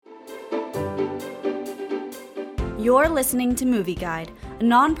You're listening to Movie Guide, a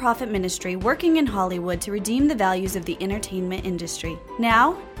non-profit ministry working in Hollywood to redeem the values of the entertainment industry.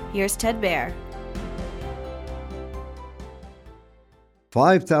 Now, here's Ted Baer.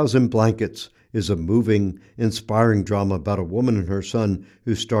 5,000 Blankets is a moving, inspiring drama about a woman and her son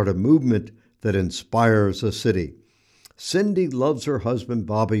who start a movement that inspires a city. Cindy loves her husband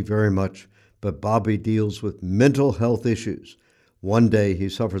Bobby very much, but Bobby deals with mental health issues. One day he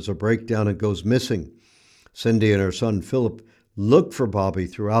suffers a breakdown and goes missing. Cindy and her son Philip look for Bobby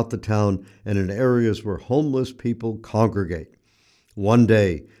throughout the town and in areas where homeless people congregate. One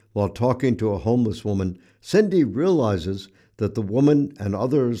day, while talking to a homeless woman, Cindy realizes that the woman and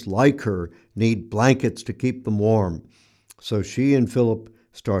others like her need blankets to keep them warm. So she and Philip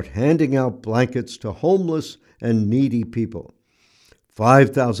start handing out blankets to homeless and needy people.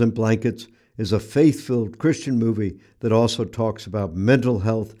 5,000 Blankets is a faith-filled Christian movie that also talks about mental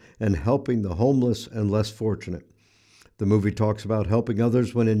health and helping the homeless and less fortunate. The movie talks about helping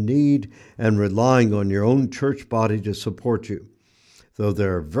others when in need and relying on your own church body to support you. Though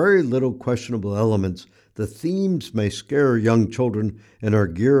there are very little questionable elements, the themes may scare young children and are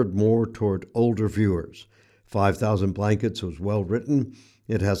geared more toward older viewers. 5,000 Blankets was well written.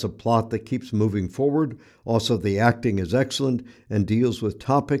 It has a plot that keeps moving forward. Also, the acting is excellent and deals with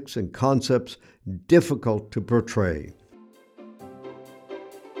topics and concepts difficult to portray.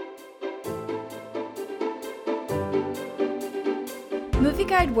 Movie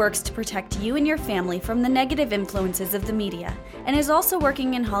Guide works to protect you and your family from the negative influences of the media and is also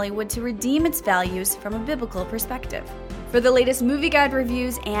working in Hollywood to redeem its values from a biblical perspective. For the latest Movie Guide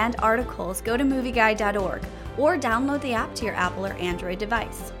reviews and articles, go to movieguide.org or download the app to your Apple or Android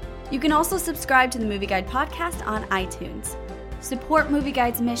device. You can also subscribe to the Movie Guide podcast on iTunes. Support Movie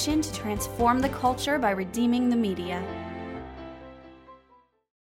Guide's mission to transform the culture by redeeming the media.